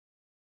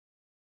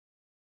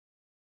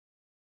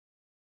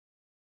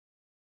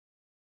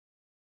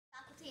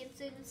2018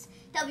 students,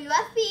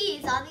 WFPE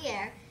is on the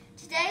air.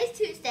 Today is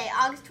Tuesday,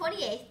 August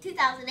 28th,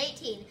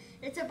 2018, and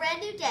it's a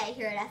brand new day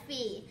here at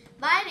FBE.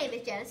 My name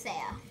is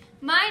Genesea.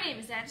 My name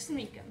is Addison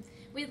Meekum.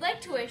 We'd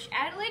like to wish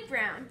Adelaide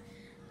Brown,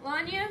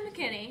 Lanya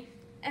McKinney,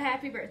 a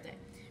happy birthday.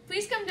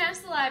 Please come down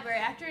to the library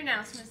after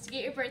announcements to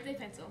get your birthday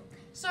pencil.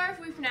 Sorry if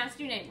we pronounced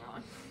your name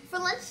wrong. For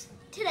lunch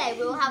today,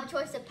 we will have a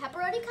choice of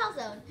pepperoni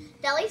calzone,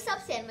 deli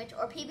sub sandwich,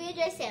 or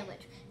PB&J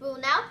sandwich. We will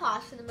now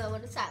pause for the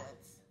moment of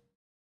silence.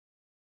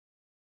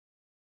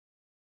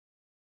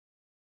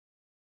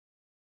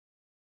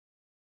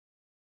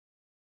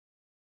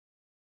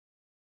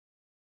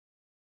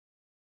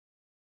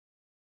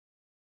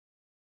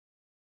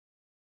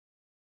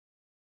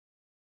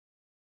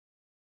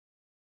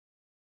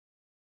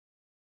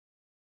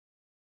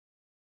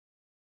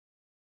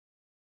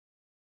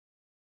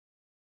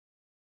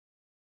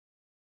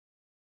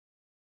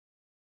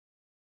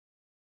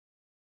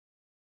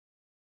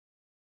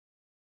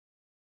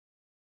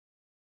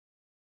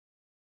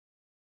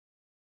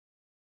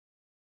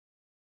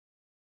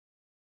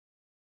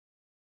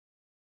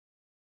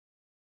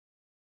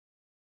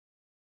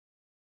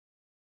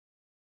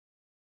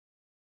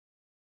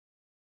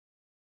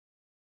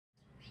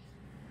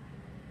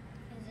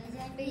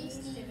 Be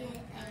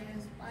student and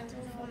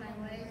responsible for my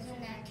words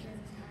and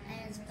actions.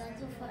 I am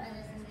responsible for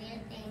others and their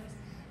things.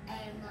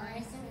 I am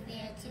honest and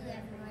fair to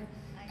everyone.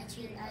 I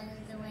treat others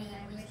the way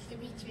I wish to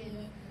be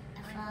treated.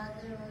 I follow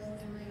the rules and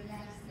do what is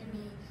asked of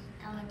me.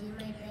 I will do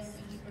my best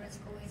to keep our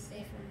school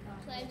safe and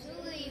fun. Pledge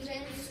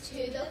allegiance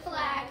to the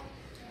flag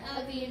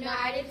of the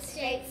United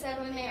States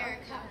of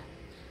America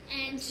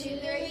and to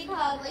the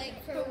republic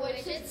for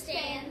which it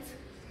stands,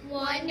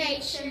 one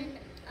nation,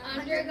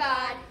 under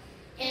God,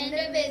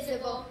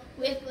 indivisible,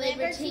 with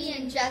liberty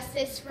and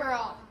justice for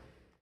all.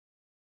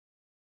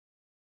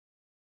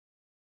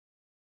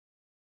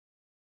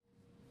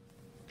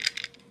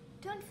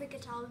 Don't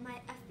forget all of my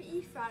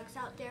FBE frogs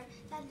out there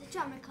that the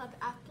Drama Club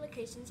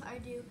applications are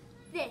due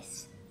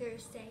this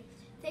Thursday.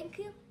 Thank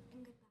you.